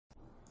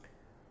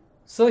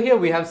So here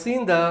we have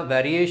seen the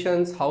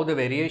variations, how the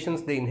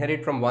variations they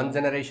inherit from one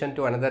generation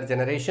to another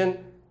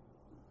generation.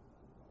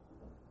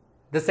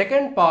 The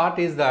second part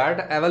is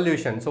that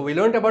evolution. So we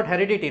learned about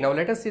heredity. Now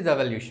let us see the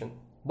evolution.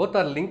 Both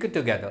are linked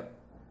together.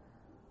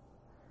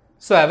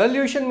 So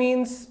evolution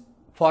means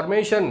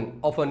formation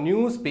of a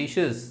new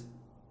species,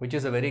 which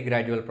is a very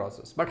gradual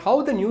process. But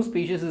how the new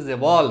species is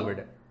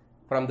evolved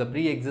from the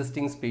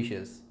pre-existing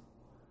species?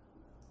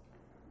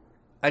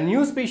 A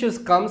new species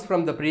comes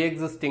from the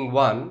pre-existing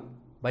one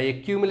by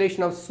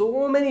accumulation of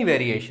so many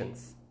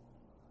variations.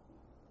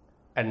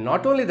 And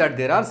not only that,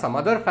 there are some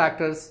other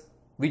factors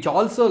which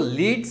also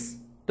leads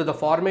to the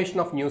formation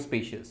of new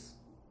species.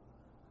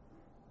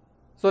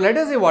 So let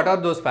us see what are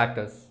those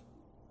factors.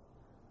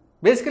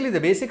 Basically, the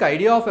basic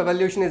idea of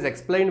evolution is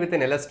explained with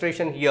an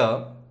illustration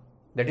here,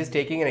 that is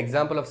taking an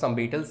example of some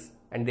beetles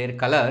and their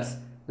colors.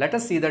 Let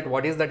us see that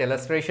what is that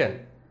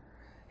illustration.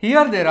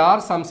 Here there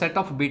are some set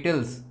of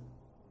beetles.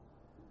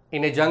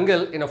 In a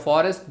jungle, in a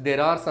forest,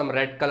 there are some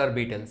red color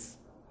beetles.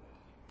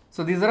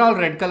 So these are all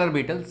red color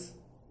beetles.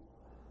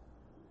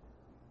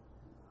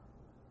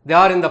 They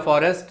are in the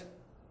forest,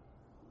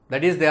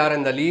 that is they are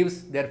in the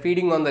leaves, they are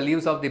feeding on the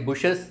leaves of the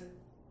bushes.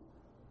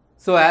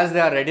 So as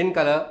they are red in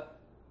color,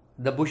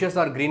 the bushes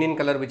are green in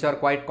color, which are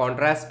quite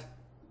contrast.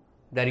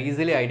 They are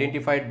easily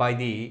identified by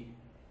the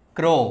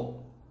crow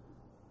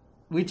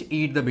which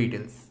eat the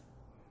beetles.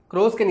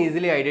 Crows can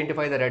easily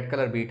identify the red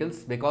color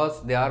beetles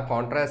because they are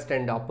contrast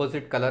and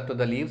opposite color to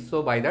the leaves.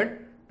 So by that,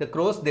 the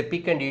crows they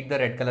pick and eat the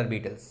red color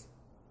beetles.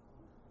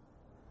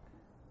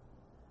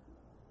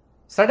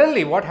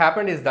 Suddenly what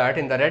happened is that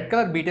in the red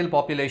color beetle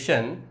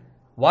population,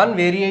 one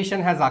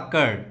variation has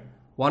occurred.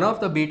 One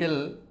of the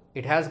beetle,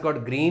 it has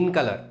got green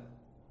color.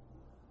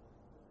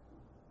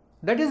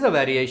 That is a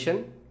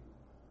variation.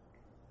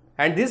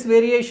 And this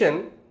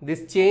variation,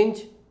 this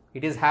change,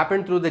 it is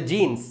happened through the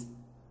genes.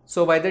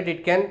 So by that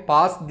it can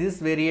pass this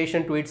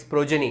variation to its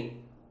progeny.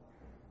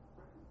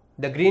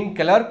 The green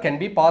color can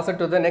be passed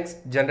to the next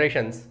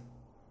generations.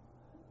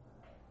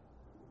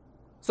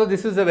 So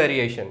this is a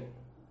variation.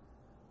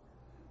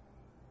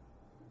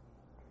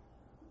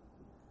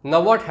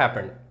 Now what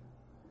happened?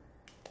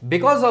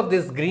 Because of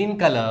this green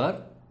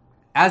color,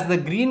 as the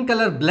green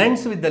color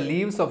blends with the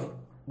leaves of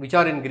which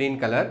are in green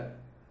color,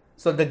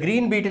 so the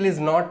green beetle is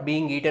not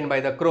being eaten by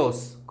the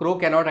crows. Crow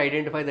cannot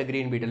identify the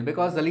green beetle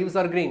because the leaves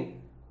are green.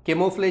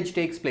 Camouflage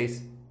takes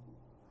place.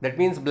 That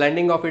means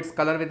blending of its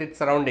color with its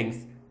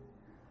surroundings.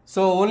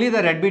 So only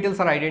the red beetles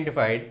are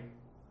identified.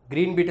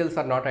 Green beetles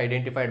are not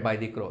identified by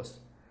the crows.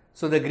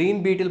 So the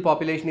green beetle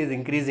population is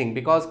increasing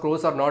because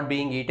crows are not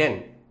being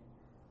eaten.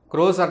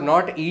 Crows are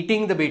not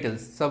eating the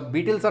beetles. So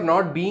beetles are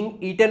not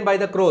being eaten by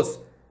the crows.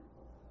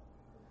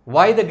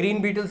 Why the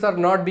green beetles are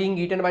not being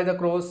eaten by the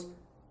crows?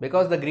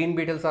 Because the green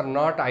beetles are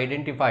not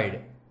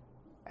identified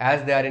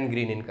as they are in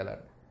green in color.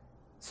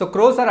 So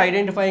crows are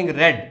identifying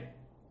red.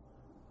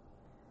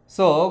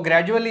 So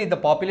gradually the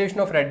population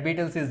of red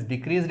beetles is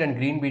decreased and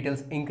green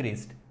beetles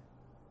increased.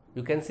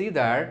 You can see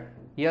that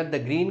here the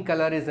green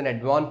color is an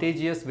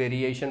advantageous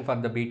variation for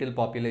the beetle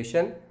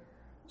population.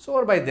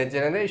 So by the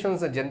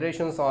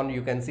generations on,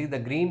 you can see the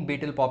green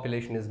beetle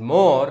population is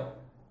more,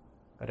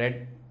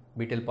 red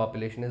beetle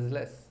population is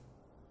less.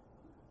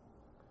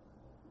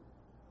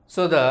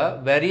 So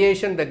the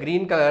variation, the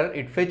green color,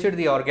 it fetched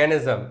the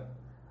organism.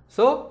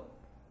 So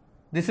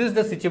this is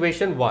the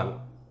situation 1.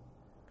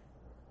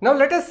 Now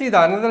let us see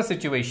the another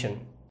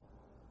situation.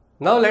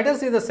 Now let us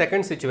see the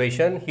second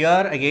situation.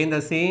 Here again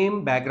the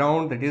same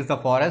background, that is the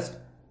forest.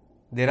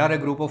 There are a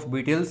group of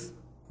beetles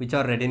which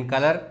are red in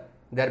color.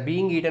 They are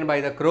being eaten by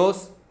the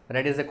crows.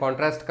 Red is a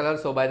contrast color,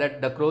 so by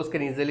that the crows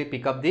can easily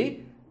pick up the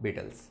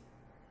beetles.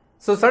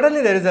 So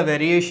suddenly there is a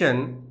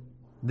variation.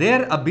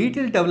 There a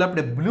beetle developed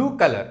a blue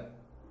color.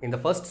 In the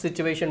first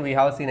situation we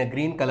have seen a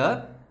green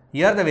color.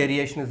 Here the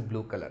variation is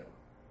blue color.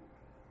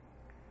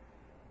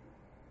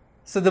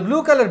 So the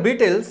blue color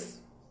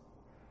beetles,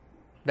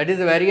 that is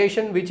a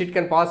variation which it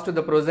can pass to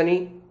the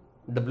progeny.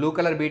 The blue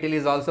color beetle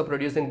is also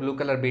producing blue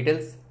color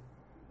beetles.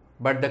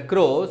 But the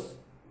crows,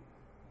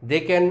 they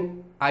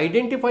can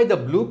identify the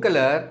blue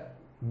color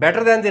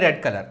better than the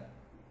red color.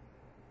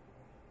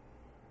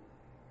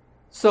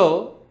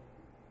 So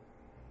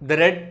the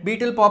red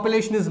beetle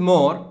population is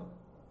more.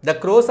 The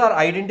crows are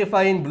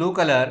identifying blue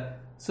color.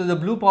 So the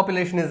blue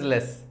population is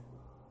less.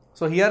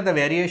 So here the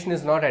variation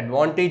is not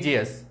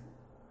advantageous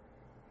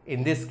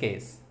in this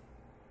case,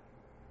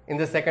 in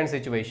the second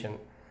situation.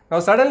 Now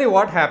suddenly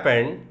what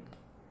happened?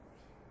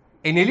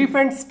 An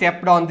elephant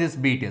stepped on these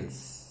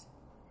beetles.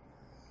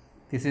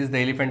 This is the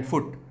elephant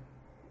foot.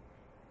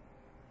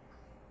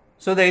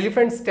 So the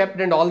elephant stepped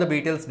and all the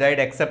beetles died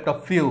except a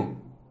few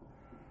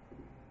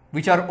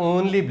which are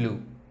only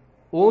blue.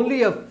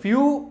 Only a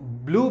few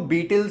blue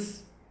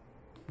beetles,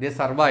 they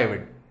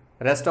survived.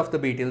 Rest of the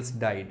beetles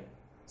died.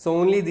 So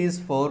only these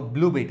 4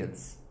 blue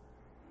beetles.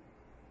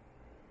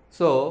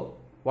 So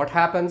what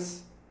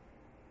happens?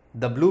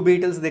 The blue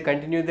beetles, they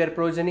continue their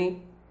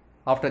progeny.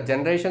 After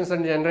generations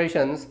and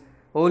generations,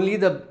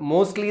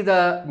 mostly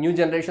the new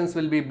generations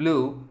will be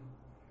blue.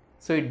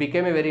 So it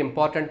became a very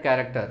important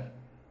character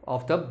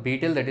of the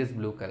beetle, that is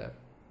blue color.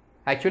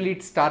 Actually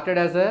it started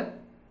as a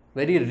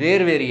very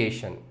rare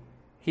variation.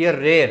 Here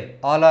rare,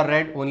 all are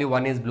red, only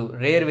one is blue,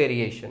 rare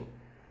variation.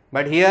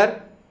 But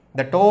here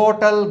the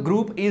total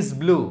group is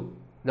blue,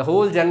 the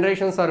whole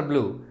generations are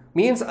blue.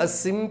 Means a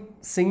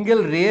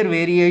single rare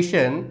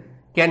variation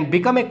can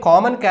become a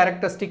common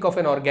characteristic of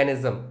an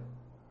organism.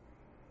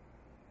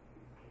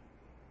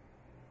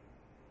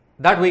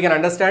 That we can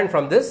understand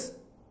from this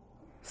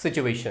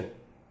situation.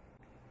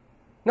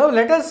 Now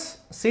let us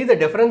see the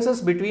differences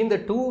between the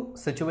two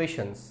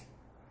situations.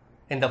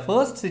 In the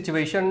first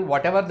situation,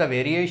 whatever the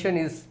variation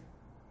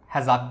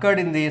has occurred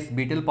in this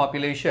beetle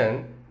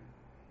population,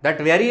 that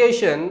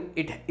variation,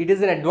 it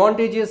is an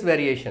advantageous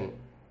variation.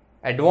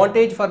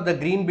 Advantage for the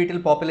green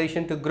beetle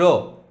population to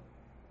grow.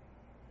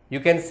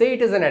 You can say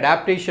it is an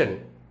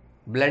adaptation.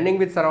 Blending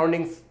with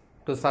surroundings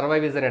to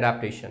survive is an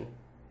adaptation.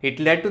 It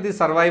led to the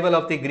survival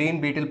of the green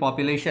beetle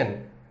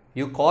population.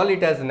 You call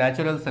it as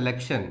natural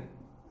selection.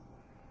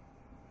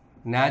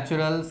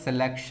 Natural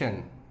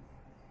selection.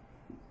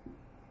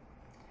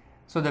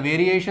 So the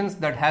variations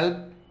that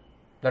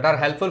are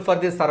helpful for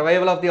the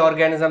survival of the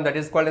organism, that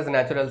is called as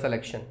natural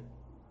selection.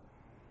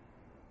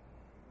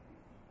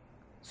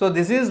 So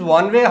this is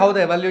one way how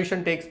the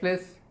evolution takes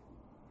place.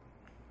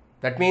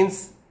 That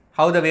means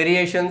how the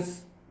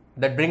variations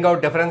that bring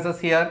out differences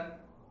here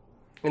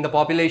in the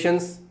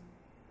populations.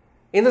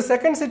 In the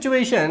second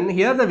situation,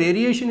 here the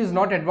variation is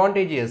not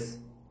advantageous.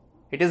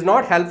 It is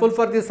not helpful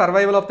for the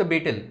survival of the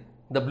beetle.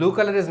 The blue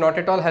color is not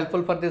at all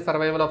helpful for the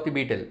survival of the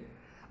beetle.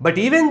 But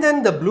even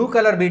then the blue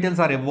color beetles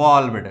are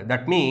evolved.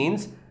 That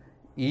means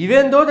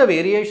even though the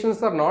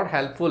variations are not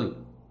helpful,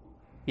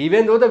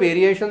 even though the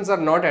variations are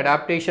not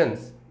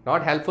adaptations,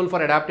 not helpful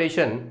for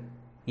adaptation,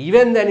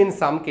 even then in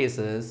some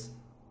cases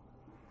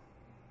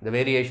the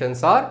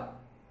variations are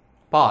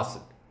passed.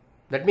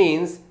 That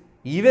means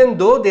even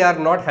though they are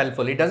not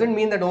helpful, it doesn't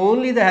mean that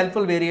only the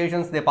helpful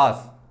variations they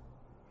pass.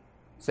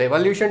 So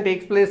evolution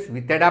takes place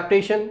with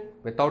adaptation,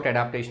 without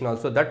adaptation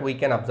also, that we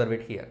can observe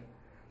it here.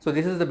 So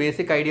this is the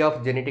basic idea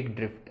of genetic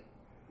drift.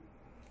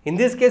 In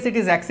this case it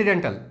is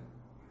accidental.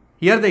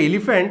 Here the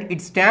elephant, it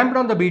stamped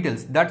on the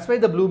beetles, that's why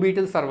the blue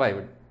beetle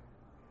survived.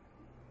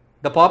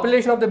 The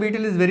population of the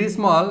beetle is very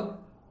small,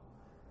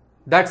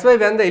 that's why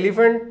when the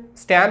elephant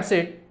stamps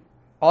it,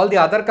 all the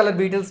other color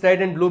beetles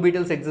died and blue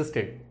beetles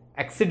existed.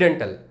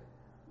 Accidental.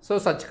 So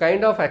such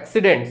kind of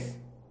accidents,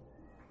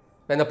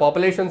 when the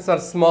populations are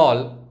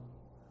small,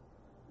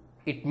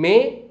 it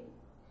may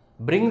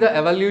bring the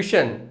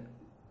evolution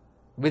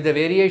with the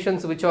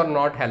variations which are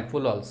not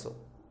helpful also.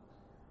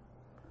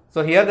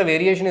 So here the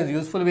variation is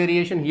useful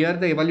variation, here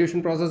the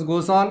evolution process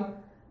goes on.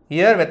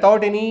 Here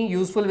without any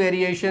useful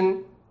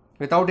variation,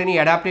 without any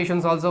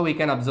adaptations also, we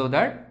can observe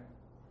that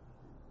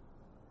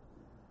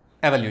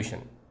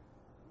evolution.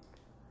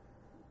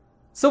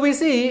 So we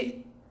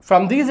see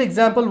from these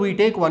example we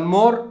take one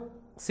more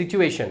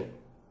situation.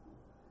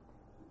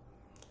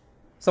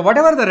 So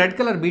whatever the red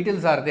color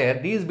beetles are there,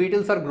 these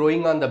beetles are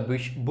growing on the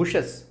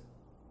bushes.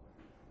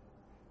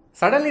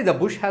 Suddenly the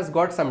bush has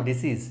got some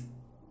disease.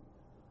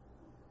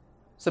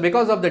 So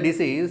because of the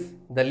disease,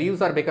 the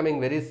leaves are becoming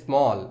very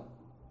small.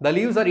 The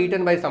leaves are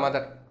eaten by some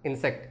other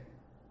insect.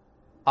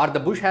 Or the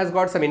bush has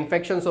got some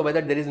infection, so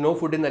whether there is no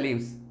food in the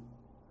leaves.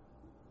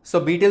 So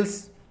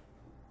beetles,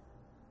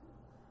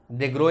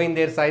 they grow in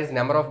their size,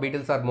 number of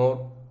beetles are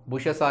more,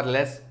 bushes are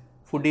less,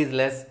 food is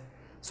less.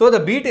 So the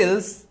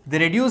beetles, they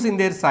reduce in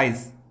their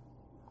size.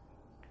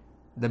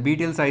 The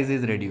beetle size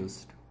is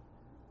reduced.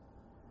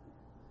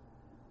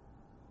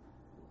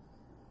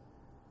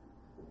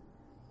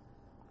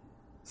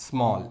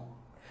 Small.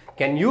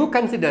 Can you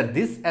consider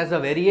this as a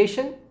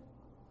variation?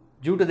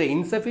 Due to the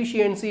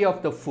insufficiency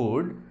of the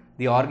food,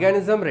 the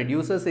organism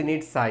reduces in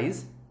its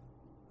size.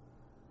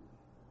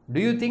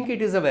 Do you think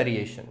it is a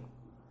variation?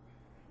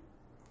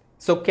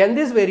 So can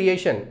this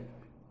variation,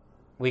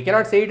 we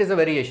cannot say it is a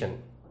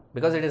variation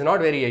because it is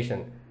not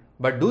variation,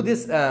 but will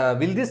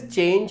this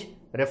change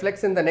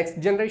reflects in the next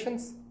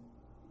generations?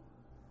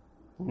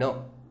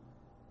 No.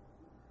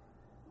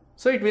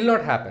 So it will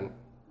not happen,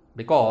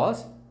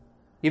 because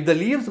if the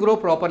leaves grow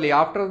properly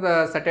after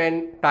the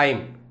certain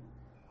time,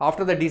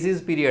 after the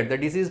disease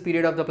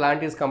period of the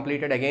plant is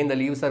completed, again the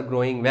leaves are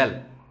growing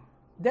well,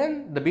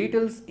 then the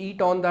beetles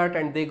eat on that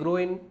and they grow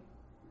in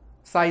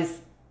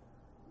size.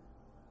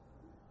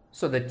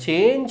 So the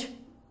change,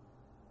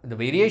 the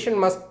variation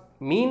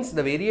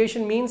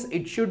means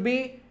it should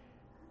be,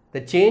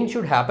 the change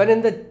should happen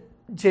in the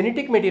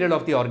genetic material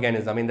of the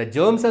organism, in the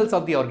germ cells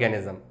of the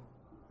organism.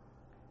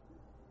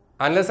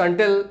 Unless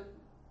until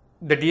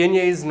the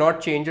DNA is not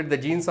changed, the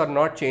genes are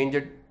not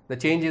changed, the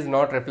change is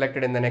not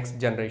reflected in the next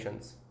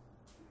generations.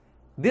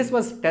 This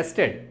was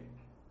tested.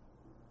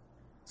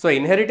 So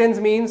inheritance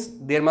means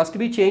there must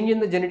be change in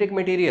the genetic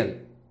material.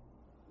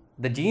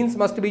 The genes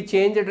must be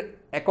changed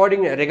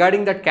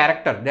regarding that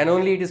character, then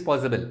only it is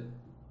possible.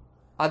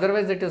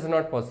 Otherwise it is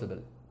not possible.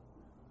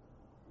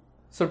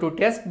 So to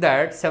test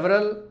that,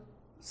 several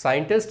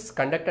scientists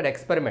conducted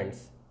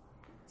experiments.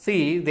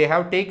 See, they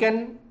have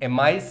taken a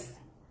mice,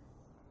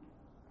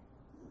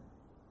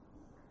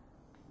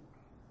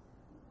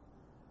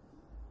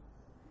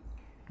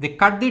 they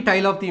cut the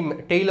tail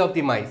of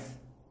the mice.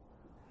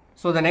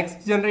 So the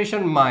next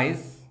generation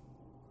mice,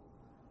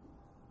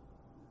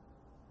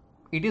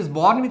 it is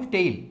born with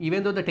tail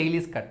even though the tail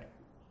is cut.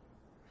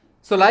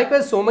 So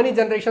likewise, so many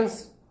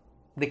generations,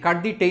 they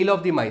cut the tail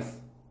of the mice.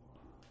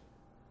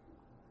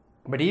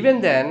 But even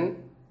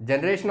then,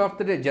 generation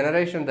after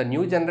generation, the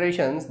new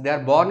generations, they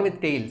are born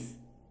with tails.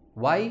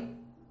 Why?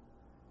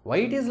 Why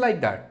it is like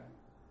that?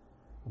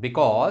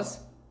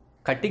 Because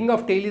cutting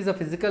of tail is a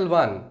physical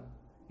one.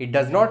 It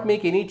does not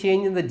make any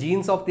change in the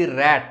genes of the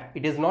rat.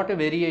 It is not a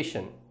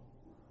variation.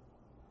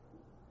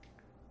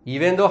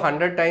 Even though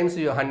 100 times,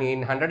 in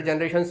 100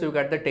 generations you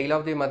get the tail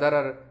of the mother,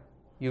 or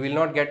you will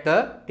not get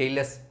the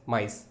tailless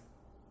mice.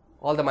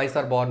 All the mice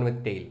are born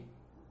with tail.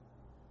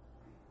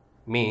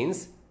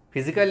 Means,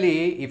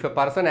 physically, if a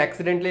person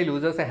accidentally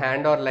loses a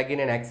hand or leg in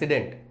an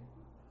accident,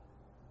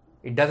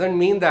 it doesn't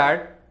mean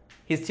that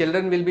his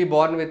children will be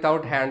born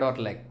without hand or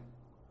leg.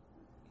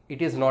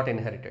 It is not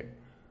inherited.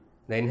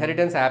 The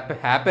inheritance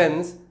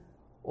happens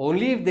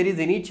only if there is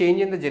any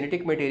change in the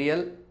genetic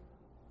material,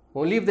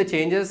 only if the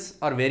changes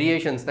or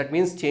variations, that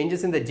means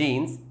changes in the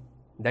genes,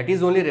 that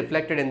is only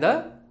reflected in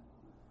the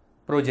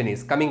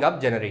progenies, coming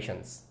up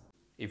generations.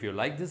 If you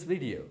like this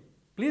video,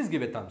 please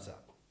give a thumbs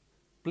up.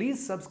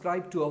 Please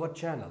subscribe to our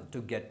channel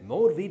to get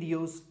more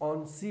videos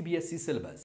on CBSE syllabus.